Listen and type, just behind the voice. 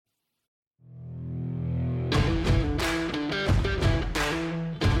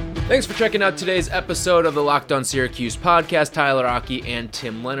Thanks for checking out today's episode of the Locked On Syracuse podcast. Tyler Aki and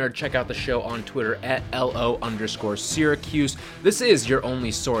Tim Leonard. Check out the show on Twitter at LO_Syracuse. This is your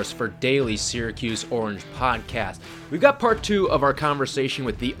only source for daily Syracuse Orange podcast. We've got part 2 of our conversation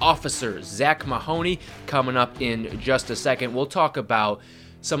with the officer, Zach Mahoney, coming up in just a second. We'll talk about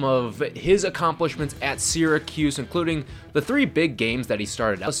some of his accomplishments at Syracuse, including the 3 big games that he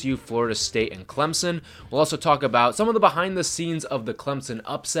started: LSU, Florida State, and Clemson. We'll also talk about some of the behind the scenes of the Clemson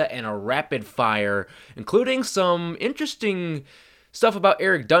upset and a rapid fire, including some interesting stuff about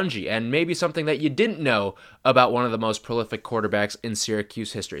Eric Dungey and maybe something that you didn't know about one of the most prolific quarterbacks in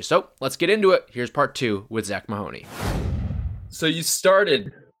Syracuse history. So let's get into it. Here's part 2 with Zach Mahoney. So you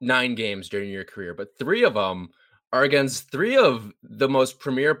started 9 games during your career, but 3 of them are against 3 of the most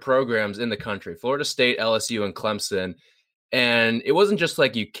premier programs in the country: Florida State, LSU, and Clemson. And it wasn't just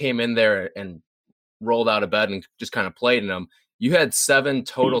like you came in there and rolled out of bed and just kind of played in them. You had 7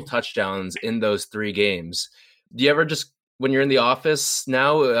 total touchdowns in those 3 games. Do you ever just, when you're in the office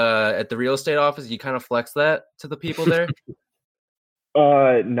now, at the real estate office, you kind of flex that to the people there?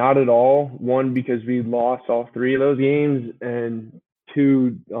 Not at all. 1, because we lost all 3 of those games, and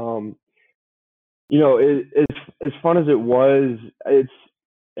 2, as fun as it was,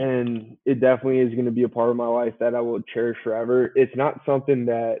 and it definitely is going to be a part of my life that I will cherish forever. It's not something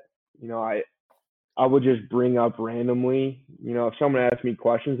that, I would just bring up randomly. If someone asks me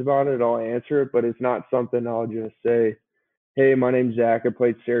questions about it, I'll answer it, but it's not something I'll just say, hey, my name's Zach. I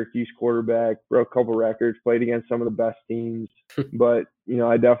played Syracuse quarterback, broke a couple records, played against some of the best teams. But,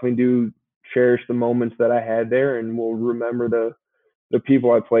 I definitely do cherish the moments that I had there, and will remember the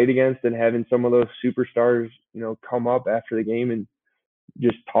people I played against, and having some of those superstars, come up after the game and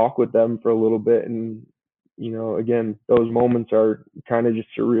just talk with them for a little bit. And, again, those moments are kind of just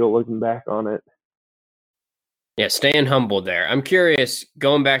surreal looking back on it. Yeah, staying humble there. I'm curious,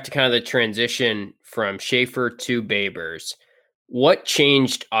 going back to kind of the transition from Schaefer to Babers, what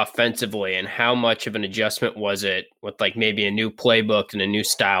changed offensively, and how much of an adjustment was it with like maybe a new playbook and a new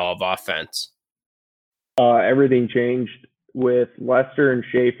style of offense? Everything changed. With Lester and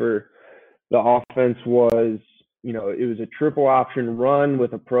Schaefer, the offense was, it was a triple option run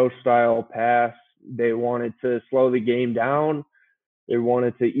with a pro style pass. They wanted to slow the game down. They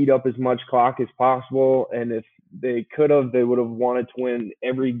wanted to eat up as much clock as possible. And if they could have, they would have wanted to win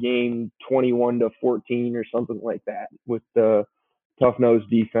every game 21-14 or something like that with the tough-nosed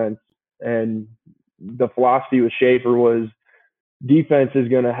defense. And the philosophy with Schaefer was, defense is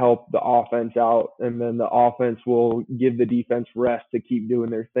going to help the offense out, and then the offense will give the defense rest to keep doing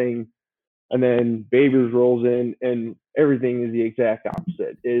their thing. And then Babers rolls in, and everything is the exact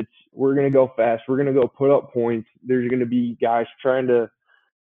opposite. We're going to go fast. We're going to go put up points. There's going to be guys trying to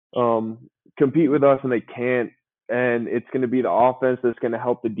compete with us, and they can't. And it's going to be the offense that's going to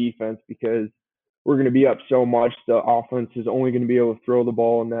help the defense, because we're going to be up so much. The offense is only going to be able to throw the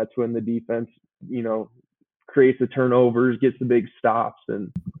ball, and that's when the defense, creates the turnovers, gets the big stops,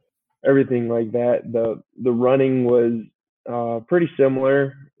 and everything like that. The running was pretty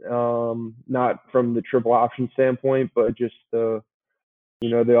similar, not from the triple option standpoint, but just the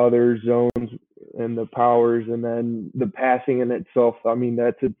other zones and the powers, and then the passing in itself. I mean,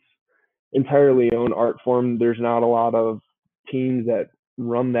 that's its entirely own art form. There's not a lot of teams that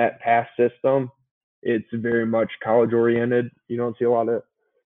run that pass system. It's very much college oriented. You don't see a lot of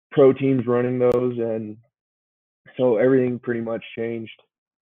pro teams running those, and so everything pretty much changed.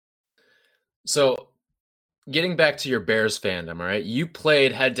 So getting back to your Bears fandom, all right, you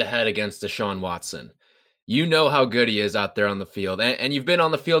played head-to-head against Deshaun Watson. You know how good he is out there on the field, and you've been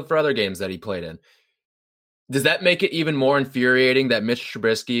on the field for other games that he played in. Does that make it even more infuriating that Mitch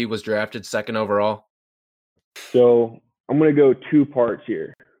Trubisky was drafted 2nd overall? So I'm going to go 2 parts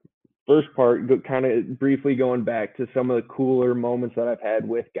here. First part, kind of briefly going back to some of the cooler moments that I've had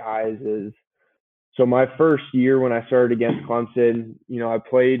with guys is, so my first year when I started against Clemson, I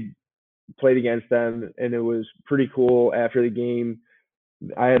played against them, and it was pretty cool. After the game,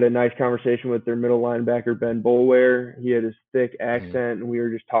 I had a nice conversation with their middle linebacker, Ben Boulware. He had his thick accent, and we were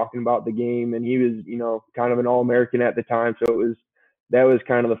just talking about the game, and he was, kind of an All-American at the time. So that was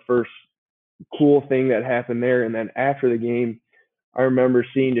kind of the first cool thing that happened there. And then after the game, I remember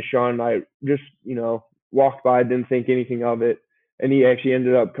seeing Deshaun, and I just, walked by, didn't think anything of it. And he actually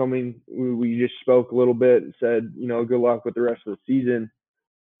ended up coming. We just spoke a little bit and said, good luck with the rest of the season.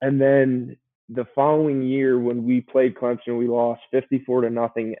 And then the following year, when we played Clemson, we lost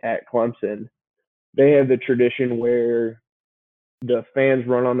 54-0 at Clemson. They have the tradition where the fans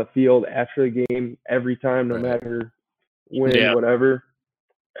run on the field after the game every time, no matter when, whatever.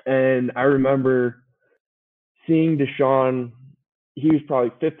 And I remember seeing Deshaun he was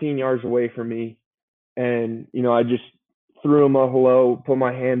probably 15 yards away from me. And, I just threw him a hello, put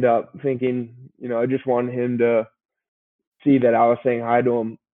my hand up, thinking, I just wanted him to see that I was saying hi to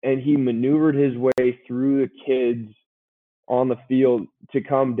him. And he maneuvered his way through the kids on the field to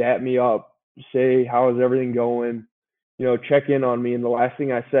come dap me up, say, how's everything going? Check in on me. And the last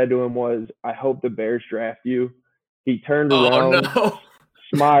thing I said to him was, I hope the Bears draft you. He turned around, no.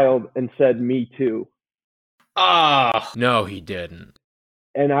 smiled, and said, me too. No, he didn't.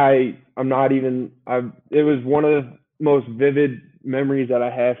 And I'm not even, it was one of the most vivid memories that I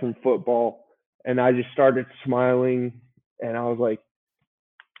had from football. And I just started smiling, and I was like,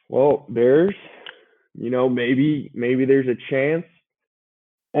 well, Bears, maybe there's a chance.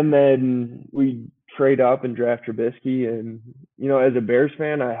 And then we trade up and draft Trubisky. And, as a Bears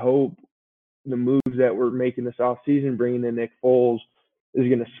fan, I hope the moves that we're making this offseason, bringing in Nick Foles, is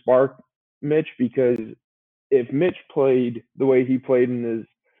going to spark Mitch, because if Mitch played the way he played in his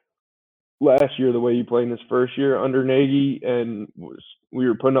last year, the way he played in his first year under Nagy, and we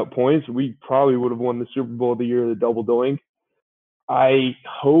were putting up points, we probably would have won the Super Bowl of the year, the double doink. I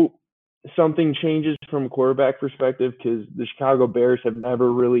hope something changes from a quarterback perspective, because the Chicago Bears have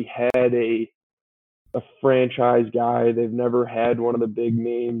never really had a franchise guy. They've never had one of the big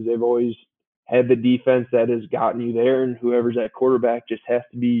names. They've always had the defense that has gotten you there, and whoever's at quarterback just has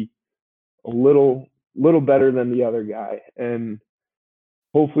to be a little better than the other guy. And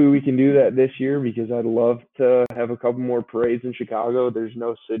hopefully we can do that this year, because I'd love to have a couple more parades in Chicago. There's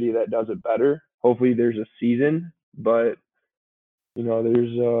no city that does it better. Hopefully there's a season, but I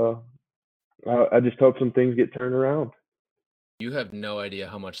just hope some things get turned around. You have no idea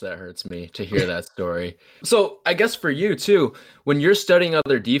how much that hurts me to hear that story. So I guess for you too, when you're studying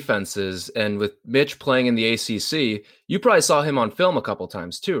other defenses, and with Mitch playing in the ACC, you probably saw him on film a couple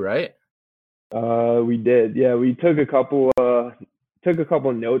times too, right? We did. Yeah, we took a couple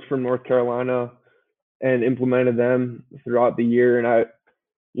notes from North Carolina and implemented them throughout the year. And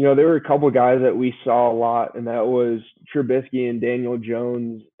there were a couple of guys that we saw a lot, and that was Trubisky and Daniel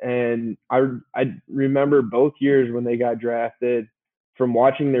Jones. And I remember both years when they got drafted, from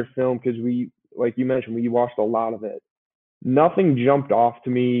watching their film, because we, like you mentioned, we watched a lot of it. Nothing jumped off to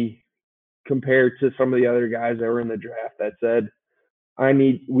me compared to some of the other guys that were in the draft that said,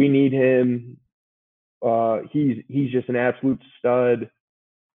 we need him. He's just an absolute stud.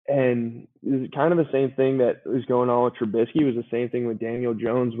 And it's kind of the same thing that was going on with Trubisky was the same thing with Daniel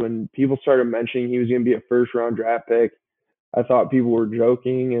Jones. When people started mentioning he was going to be a first-round draft pick, I thought people were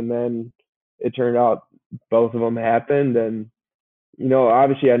joking, and then it turned out both of them happened. And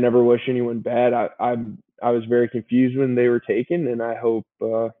obviously, I never wish anyone bad. I was very confused when they were taken, and I hope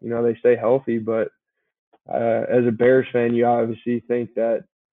they stay healthy. But as a Bears fan, you obviously think that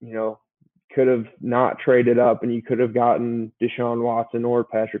could have not traded up, and you could have gotten Deshaun Watson or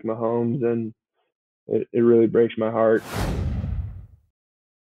Patrick Mahomes, and it really breaks my heart.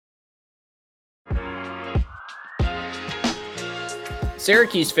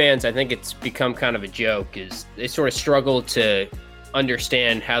 Syracuse fans, I think it's become kind of a joke, is they sort of struggle to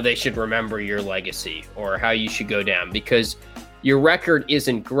understand how they should remember your legacy or how you should go down, because your record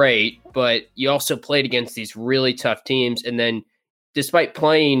isn't great, but you also played against these really tough teams. And then despite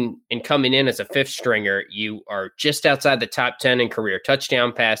playing and coming in as a fifth stringer, you are just outside the top 10 in career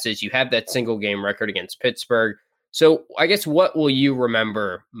touchdown passes. You have that single game record against Pittsburgh. So I guess what will you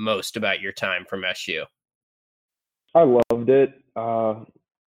remember most about your time from SU? I loved it. I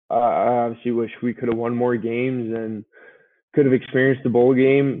obviously wish we could have won more games and could have experienced the bowl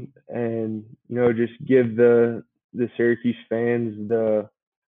game, and just give the Syracuse fans the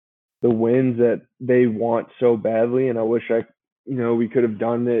wins that they want so badly. And I wish we could have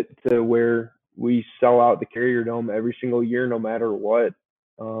done it to where we sell out the Carrier Dome every single year, no matter what.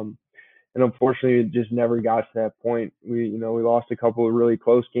 And unfortunately, it just never got to that point. We lost a couple of really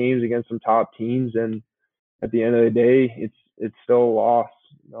close games against some top teams, and at the end of the day, it's still a loss.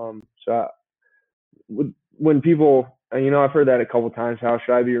 When people, I've heard that a couple of times, how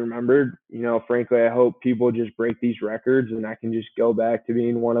should I be remembered? Frankly, I hope people just break these records, and I can just go back to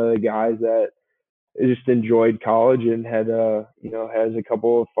being one of the guys that just enjoyed college and had has a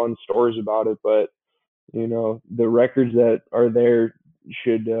couple of fun stories about it. But the records that are there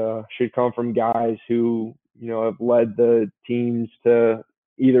should come from guys who have led the teams to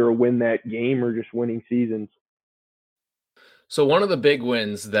either win that game or just winning seasons. So one of the big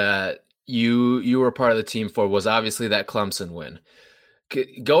wins that you were part of the team for was obviously that Clemson win.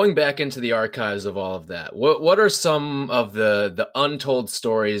 Going back into the archives of all of that, what are some of the untold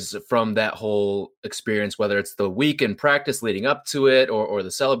stories from that whole experience, whether it's the week in practice leading up to it or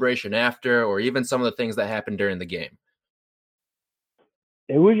the celebration after, or even some of the things that happened during the game?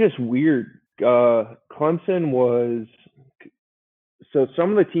 it was just weird. Clemson was so some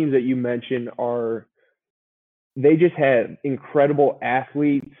of the teams that you mentioned they just had incredible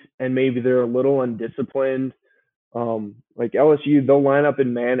athletes and maybe they're a little undisciplined. Like LSU, they'll line up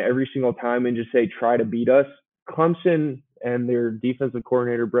in man every single time and just say, try to beat us. Clemson and their defensive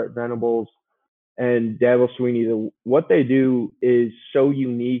coordinator, Brett Venables, and Dabo Swinney, what they do is so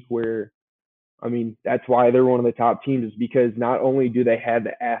unique where, I mean, that's why they're one of the top teams is because not only do they have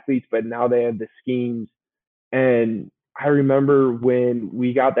the athletes, but now they have the schemes. And I remember when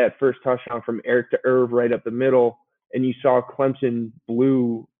we got that first touchdown from Eric to Irv right up the middle, and you saw Clemson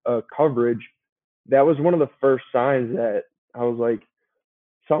blue coverage. That was one of the first signs that I was like,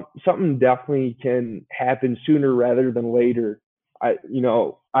 something definitely can happen sooner rather than later. I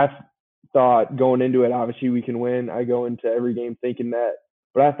thought going into it, obviously we can win. I go into every game thinking that,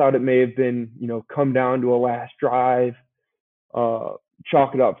 but I thought it may have been, come down to a last drive,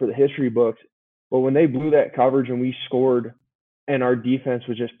 chalk it up for the history books. But when they blew that coverage and we scored and our defense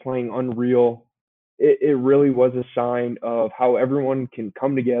was just playing unreal, it really was a sign of how everyone can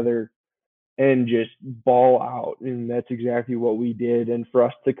come together and just ball out. And that's exactly what we did. And for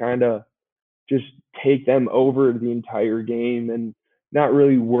us to kind of just take them over the entire game and not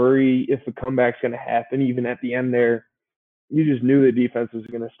really worry if a comeback's going to happen, even at the end there, you just knew the defense was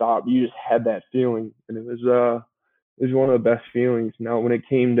going to stop. You just had that feeling. And it was one of the best feelings. Now, when it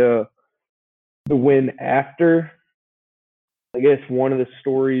came to the win after, I guess one of the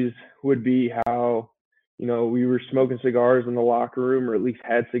stories would be how, we were smoking cigars in the locker room, or at least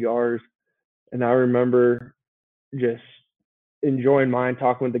had cigars. And I remember just enjoying mine,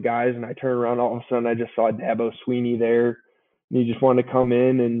 talking with the guys, and I turned around, all of a sudden I just saw Dabo Swinney there. And he just wanted to come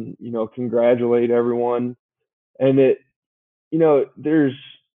in and, congratulate everyone. And it's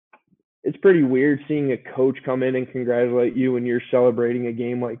pretty weird seeing a coach come in and congratulate you when you're celebrating a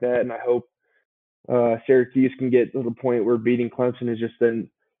game like that. And I hope Syracuse can get to the point where beating Clemson is just an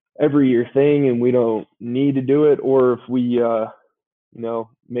every year thing and we don't need to do it, or if we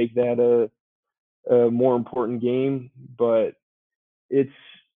make that a more important game. But it's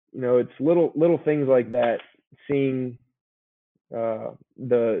little things like that, seeing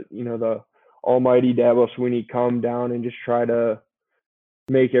the almighty Dabo Swinney come down and just try to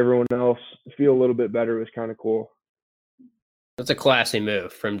make everyone else feel a little bit better was kind of cool. That's a classy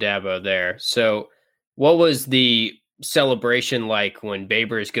move from Dabo there. So what was the celebration like when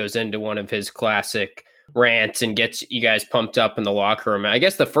Babers goes into one of his classic rants and gets you guys pumped up in the locker room? I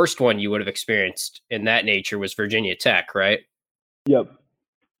guess the first one you would have experienced in that nature was Virginia Tech, right? Yep.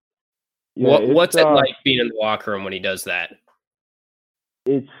 Yeah, what's it like being in the locker room when he does that?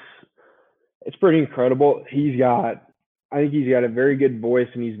 It's pretty incredible. I think he's got a very good voice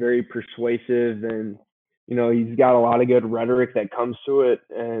and he's very persuasive, and he's got a lot of good rhetoric that comes to it.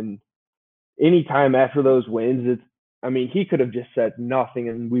 And anytime after those wins, he could have just said nothing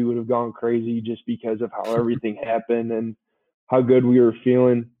and we would have gone crazy just because of how everything happened and how good we were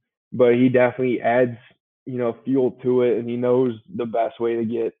feeling. But he definitely adds, fuel to it, and he knows the best way to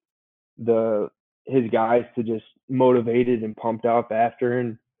get his guys to just motivated and pumped up after.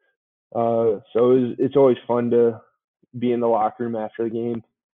 And so it's always fun to be in the locker room after the game,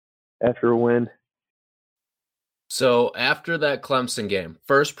 after a win. So after that Clemson game,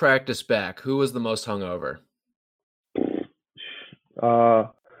 first practice back, who was the most hungover?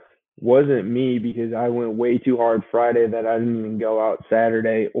 Wasn't me, because I went way too hard Friday that I didn't even go out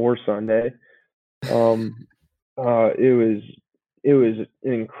Saturday or Sunday. It was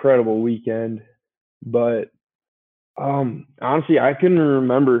an incredible weekend, but honestly, I couldn't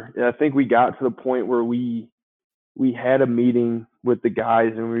remember. I think we got to the point where we had a meeting with the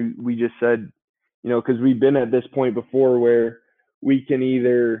guys, and we just said, because we've been at this point before where we can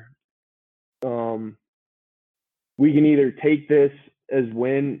either take this as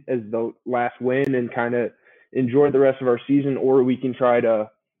the last win and kind of enjoy the rest of our season, or we can try to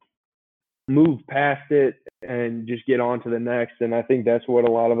move past it and just get on to the next. And I think that's what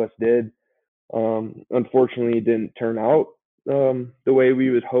a lot of us did. Unfortunately, it didn't turn out the way we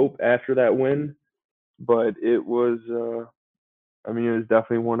would hope after that win, but it was it was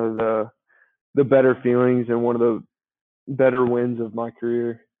definitely one of the better feelings and one of the better wins of my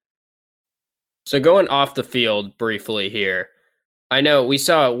career. So going off the field briefly here, I know we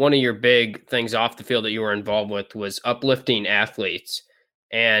saw one of your big things off the field that you were involved with was uplifting athletes.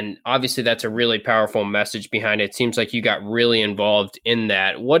 And obviously that's a really powerful message behind it. It seems like you got really involved in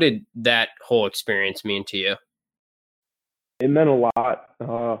that. What did that whole experience mean to you? It meant a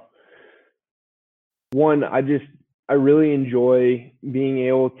lot. One, I really enjoy being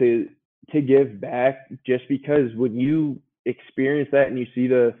able to give back, just because when you experience that and you see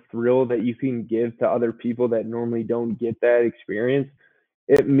the thrill that you can give to other people that normally don't get that experience,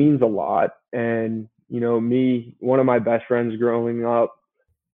 it means a lot. And, one of my best friends growing up,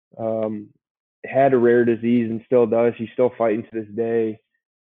 had a rare disease and still does. He's still fighting to this day.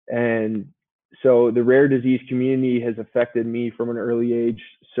 And so the rare disease community has affected me from an early age.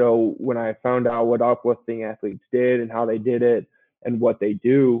 So when I found out what uplifting athletes did and how they did it and what they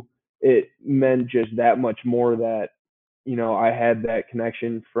do, it meant just that much more that, I had that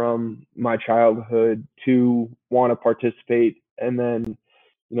connection from my childhood to want to participate. And then,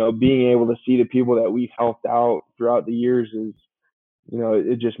 being able to see the people that we've helped out throughout the years is,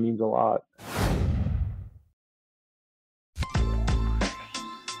 it just means a lot.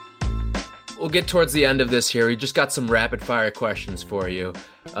 We'll get towards the end of this here. We just got some rapid fire questions for you.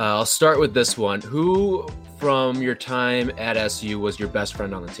 I'll start with this one. Who from your time at SU was your best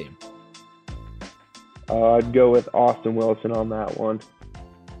friend on the team? I'd go with Austin Wilson on that one.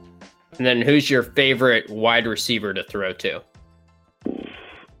 And then who's your favorite wide receiver to throw to?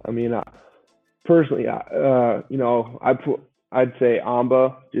 I mean, personally, I'd say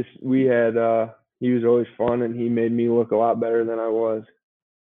Amba. Just he was always fun and he made me look a lot better than I was.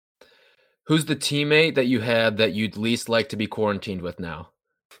 Who's the teammate that you had that you'd least like to be quarantined with now?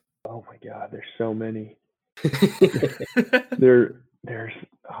 Oh my God, there's so many. You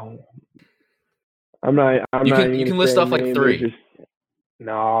can list off like 3.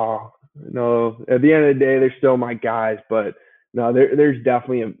 No. At the end of the day, they're still my guys, but no, there's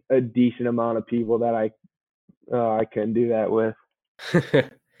definitely a decent amount of people that I couldn't do that with. All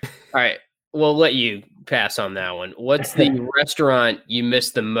right. We'll let you pass on that one. What's the restaurant you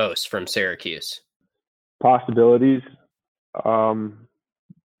miss the most from Syracuse? Possibilities.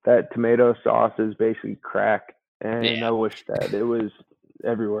 That tomato sauce is basically crack, and I wish that it was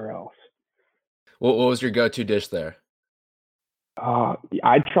everywhere else. What was your go-to dish there?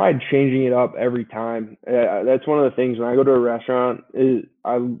 I tried changing it up every time. That's one of the things when I go to a restaurant is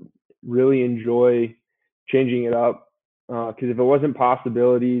I really enjoy changing it up. Because if it wasn't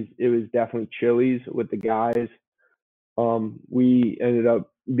Possibilities, it was definitely Chili's with the guys. We ended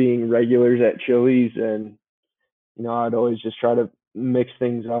up being regulars at Chili's, and I'd always just try to mix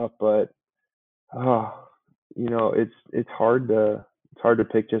things up. But it's hard to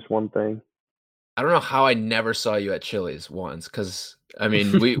pick just one thing. I don't know how I never saw you at Chili's once, because I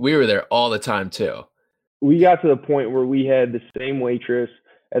mean we were there all the time too. We got to the point where we had the same waitress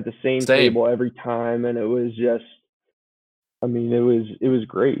at the same table every time, and it was just. I mean, it was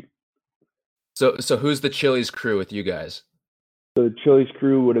great. So who's the Chili's crew with you guys? The Chili's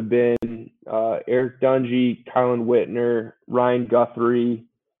crew would have been Eric Dungy, Kylan Whitner, Ryan Guthrie,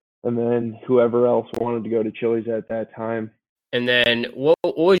 and then whoever else wanted to go to Chili's at that time. And then what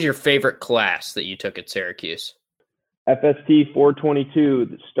was your favorite class that you took at Syracuse? FST 422,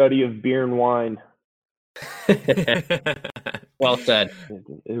 the study of beer and wine. Well said.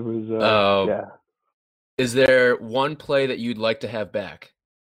 It was, yeah. Is there one play that you'd like to have back?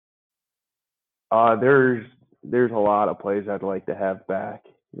 There's a lot of plays I'd like to have back.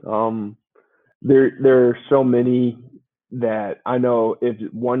 There are so many that I know if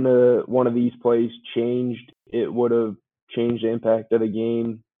one of these plays changed, it would have changed the impact of the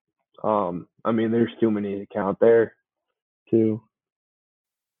game. I mean, there's too many to count there, too.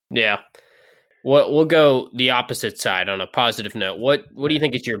 Yeah. We'll go the opposite side on a positive note. What do you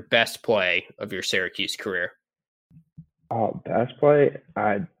think is your best play of your Syracuse career? Best play?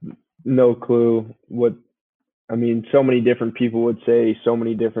 I no clue. So many different people would say so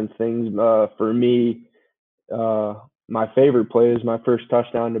many different things. For me, my favorite play is my first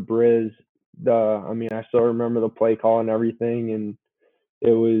touchdown to Briz. I still remember the play call and everything, and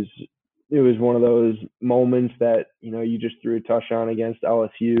it was one of those moments that you just threw a touchdown against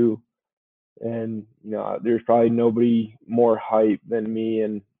LSU. And there's probably nobody more hype than me,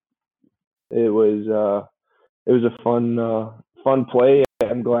 and it was a fun play.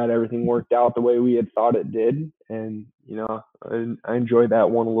 I'm glad everything worked out the way we had thought it did, and I enjoyed that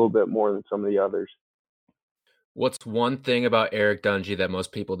one a little bit more than some of the others. What's one thing about Eric Dungy that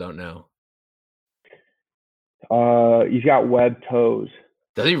most people don't know? He's got webbed toes.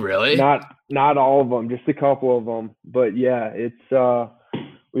 Does he really? Not all of them, just a couple of them. But yeah, it's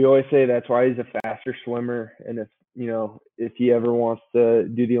we always say that's why he's a faster swimmer, and if he ever wants to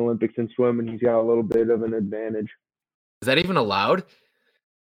do the Olympics and swimming, he's got a little bit of an advantage. Is that even allowed?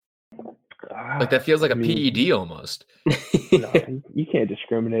 Like that feels like a PED almost. No, you can't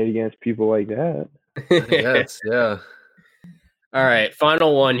discriminate against people like that. Yes, yeah. All right,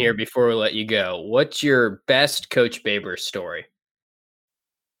 final one here before we let you go. What's your best Coach Babers story?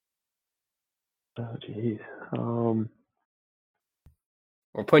 Oh, geez.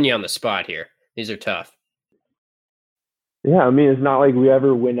 We're putting you on the spot here. These are tough. Yeah, I mean, it's not like we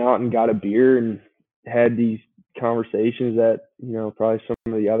ever went out and got a beer and had these conversations that, probably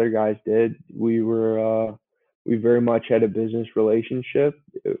some of the other guys did. We very much had a business relationship.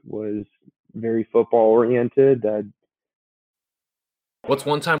 It was very football oriented. What's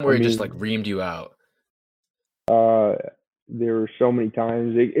one time where he just like reamed you out? There were so many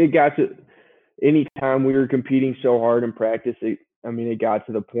times. It got to any time we were competing so hard in practice. It got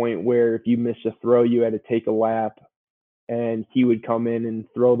to the point where if you missed a throw, you had to take a lap, and he would come in and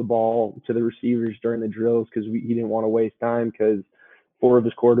throw the ball to the receivers during the drills because he didn't want to waste time because 4 of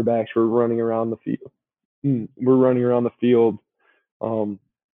his quarterbacks were running around the field.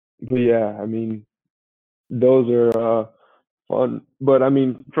 But yeah, I mean, those are fun. But I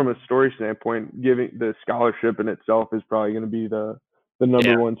mean, from a story standpoint, giving the scholarship in itself is probably going to be the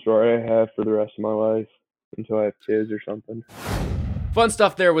number one story I have for the rest of my life until I have kids or something. Fun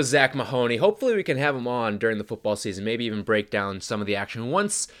stuff there with Zach Mahoney. Hopefully we can have him on during the football season, maybe even break down some of the action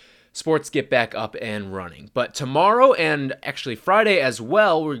once sports get back up and running. But tomorrow and actually Friday as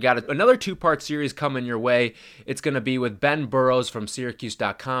well, we've got another 2-part series coming your way. It's going to be with Ben Burrows from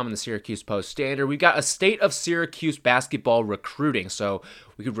Syracuse.com and the Syracuse Post-Standard. We've got a state of Syracuse basketball recruiting. So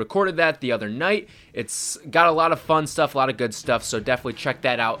we recorded that the other night. It's got a lot of fun stuff, a lot of good stuff. So definitely check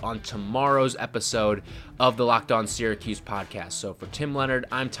that out on tomorrow's episode of the Locked On Syracuse podcast. So for Tim Leonard,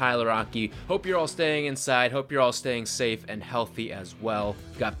 I'm Tyler Rocky. Hope you're all staying inside. Hope you're all staying safe and healthy as well.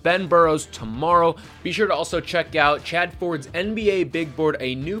 We've got Ben Burrows tomorrow. Be sure to also check out Chad Ford's NBA Big Board,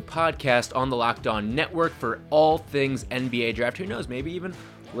 a new podcast on the Locked On Network for all things NBA draft. Who knows, maybe even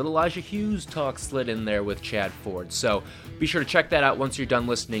little Elijah Hughes talk slid in there with Chad Ford. So be sure to check that out once you're done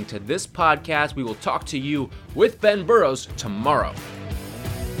listening to this podcast. We will talk to you with Ben Burrows tomorrow.